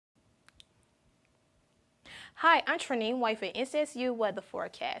Hi, I'm Trinean White for NCSU Weather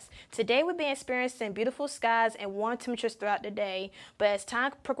Forecast. Today we've been experiencing beautiful skies and warm temperatures throughout the day, but as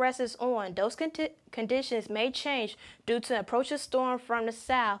time progresses on, those conditions may change due to an approaching storm from the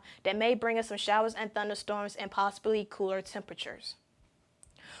south that may bring us some showers and thunderstorms and possibly cooler temperatures.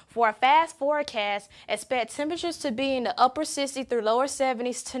 For a fast forecast, expect temperatures to be in the upper 60s through lower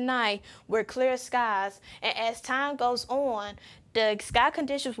 70s tonight with clear skies. And as time goes on, the sky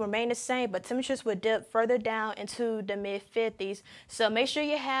conditions remain the same, but temperatures will dip further down into the mid 50s. So make sure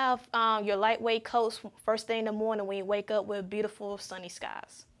you have your lightweight coats first thing in the morning when you wake up with beautiful sunny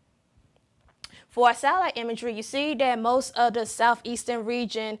skies. For our satellite imagery, you see that most of the southeastern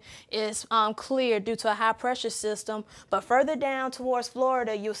region is clear due to a high pressure system, but further down towards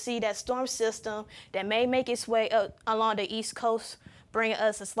Florida, you'll see that storm system that may make its way up along the east coast, bringing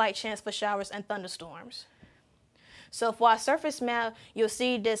us a slight chance for showers and thunderstorms. So for our surface map, you'll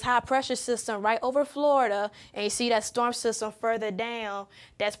see this high pressure system right over Florida, and you see that storm system further down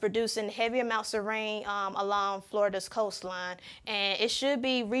that's producing heavy amounts of rain along Florida's coastline, and it should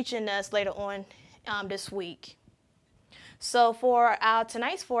be reaching us later on this week. So for our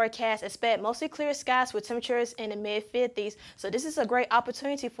tonight's forecast, expect mostly clear skies with temperatures in the mid 50s. So this is a great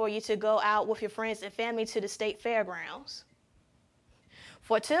opportunity for you to go out with your friends and family to the state fairgrounds.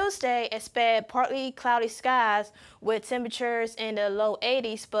 For Tuesday, expect partly cloudy skies with temperatures in the low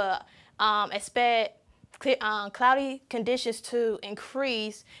 80s, but expect cloudy conditions to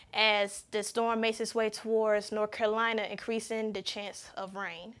increase as the storm makes its way towards North Carolina, increasing the chance of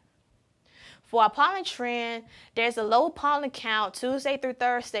rain. For our pollen trend, there's a low pollen count Tuesday through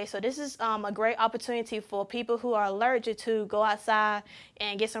Thursday, so this is a great opportunity for people who are allergic to go outside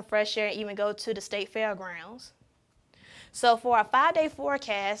and get some fresh air and even go to the state fairgrounds. So for our 5-day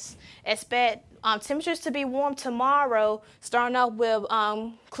forecast, expect temperatures to be warm tomorrow, starting off with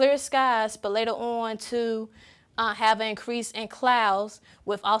clear skies, but later on to have an increase in clouds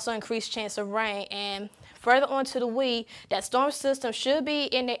with also increased chance of rain. And further on to the week, that storm system should be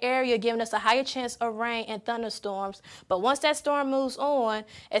in the area, giving us a higher chance of rain and thunderstorms. But once that storm moves on,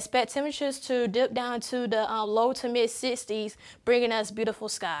 expect temperatures to dip down to the low to mid 60s, bringing us beautiful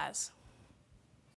skies.